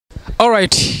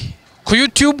Alright, ku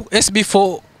YouTube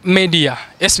SB4 MEDIA,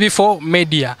 SB4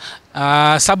 MEDIA.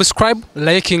 Subscribe,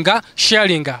 likinga,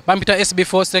 sharinga. Bampita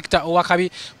SB4 selekta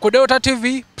owakabi. Kudota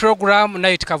TV program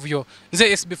night kavuyo.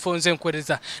 Nze SB4 nze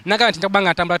nkwereza. Naga nti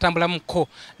ntakubanga tambula mko.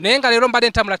 Nenga lero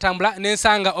mbade tambula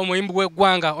nensanga omuyimbi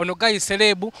w'eggwanga ono gayi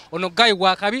selebu, ono gayi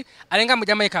wakabi alenga mu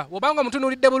Jamaica. Wobanga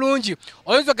mutunulidde bulungi.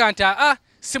 Oyinza ganta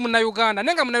si muna Uganda.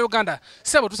 Nenga muna Uganda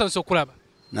sebo tusanso okulaba.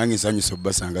 Nange nsanyusa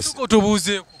obbasanga Tuko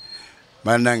tubuuzeeko.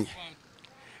 Banange.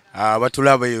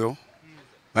 Batulaba yo.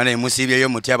 Bana musibyeyo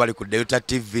muti abali ku Delta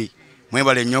TV.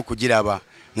 Mwebale nnyo okugiraba.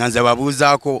 Nganza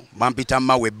babuuzaako MPITA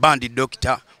Mawe bandi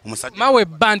doctor omusajja. Mawe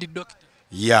bandi doctor.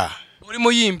 Yeah. Oli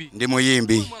muyimbi. Ndi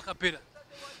muyimbi.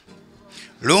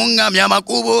 Lungamya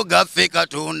makubo gaffe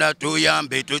Katonda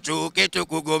tuyambe tukyuke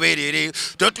tukugoberere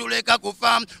totuleka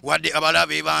kufa wadde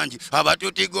abalabe bangi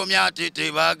abatutigomya ate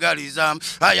tebaagaliza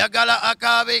ayagala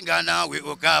akabe nga naawe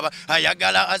okaba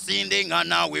ayagala asinde nga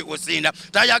naawe osinda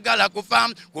tayagala kufa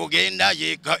kugenda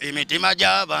yeka emitima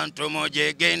gy'abantu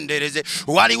mugyegendereze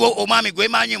waliwo omwami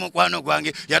gwemanyi mukwano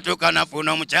gwange yatuuka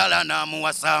nafuna omukyala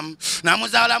n'amuwasa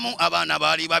namuzaalamu abaana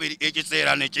baali babiri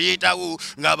ekiseera ne kiyitawo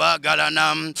nga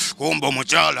baagalana kumbo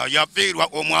chala yafiirwa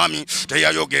omwami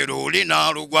teyayogera oli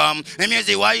n'alugwamu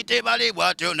emyezi wayite bale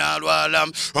bw'atyo n'alwala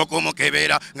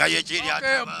okumukebera nga yekirya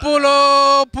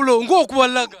pulo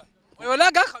ng'okubalaga oyo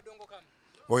laga akadongo kano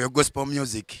oyo gospel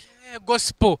music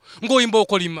gospel ng'oyimba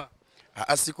okolima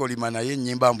asikolima naye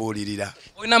ennyimba mbuulirira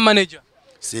olina manager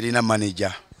sirina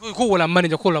manager kuwola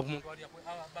manager kola ku muntu ali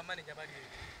ba manager bali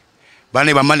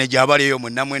bane ba manager abali eyo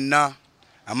mwenna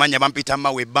amanya MPITA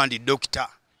Mawe bandi doctor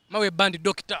Mawe bandi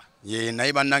doctor ye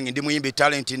naye bannange ndi muyimbi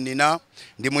talent nina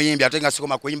ndi muyimbi ate nga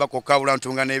sikoma kuyimba kokawula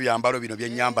ntunga n'ebyambalo bino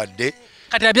byennyambadde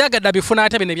kati abyagadde bifuna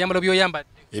ate bino ebyambalo byoyambadde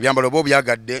ebyambalo bo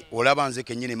byagadde olaba nze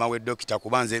kennyini Mawe doctor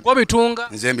kuba nze obitunga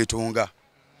nze mbitunga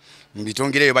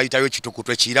mbitungireyo bayitayo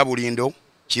kitukutwe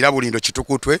kirabulindo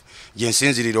kitukutwe gye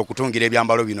nsinzirira okutungira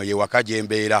ebyambalo bino ye waka gye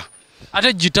mbeera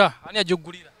ate gita ani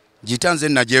agyogulira gita nze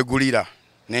nagyegulira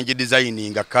nengi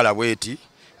designinga kala bweti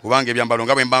kubanga ebyambalo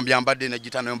nga bwe mbambye ne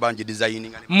gita nayo mbanje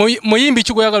designing muyimbi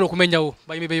kigoyagala okumenyawo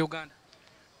bayimbi be Uganda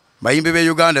bayimbi be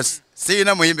Uganda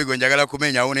sina muyimbi gwe njagala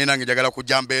kumenyawo ne nange njagala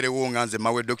kujambeerewo nga nze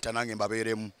Mawe doctor nange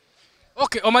mbabeeremu.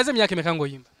 Okay, omaze emyaka emeka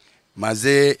ng'oyimba?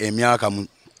 Maze emyaka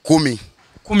 10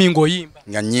 ng'oyimba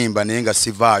nga nnyimba naye nga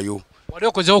sivaayo. Wali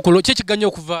okozeewo kulo ki kiganya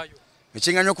okuvaayo?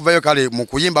 Ekiganya okuvaayo kale mu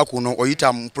kuyimba kuno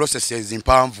oyita mu processes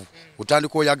mpanvu.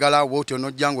 Utandika oyagala woti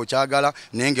onojjango kyagala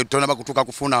nenge tonaba kutuka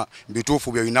kufuna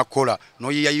bituufu byolina kukola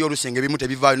noyiyayo olusinge bimu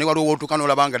tebivaayo ne waliwo otuuka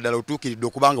n'olabanga ddala otuukiridde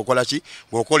okubanga okola ki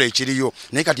ng'okola ekiriyo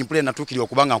naye kati mpule natuukirira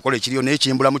okubanga nkola ekiriyo naye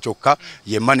kimbulamu kyokka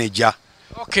ye manager.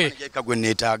 Okay. Gwe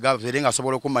neetaaga era nga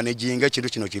asobola okumanaginga ekintu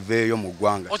kino kiveeyo mu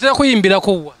ggwanga. Otera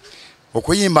kuyimbirako wa?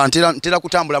 Okuyimba ntera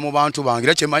kutambula mu bantu bange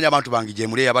era kyemanya abantu bange gye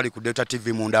muli abali ku Delta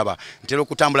TV mu ndaba ntera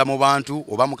okutambula mu bantu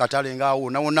oba mu katale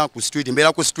ngaawo nawona ku street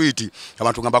mbeera ku street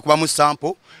abantu ngamba kuba mu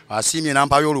sample asiimye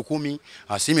nampayo 10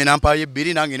 asiimye nampayo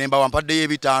 2 nange nemba wampaddeyo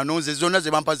 5 nze zonna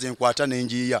ze bampa zenkwata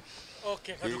n'enjiya.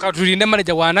 Okay, katulinde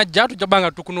manager wanajja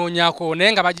tujabanga tukunoonyako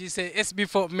naye nga bagiyise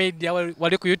SB4 MEDIA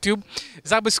wali ku YouTube.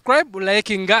 Subscribe,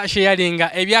 likinga,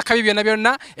 sharinga ebyakabi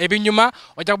byonna ebinyuma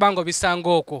ojja kubanga obisanga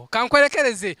okwo.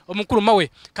 Kankwerekereze omukulu Mawe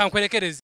kankwerekereze.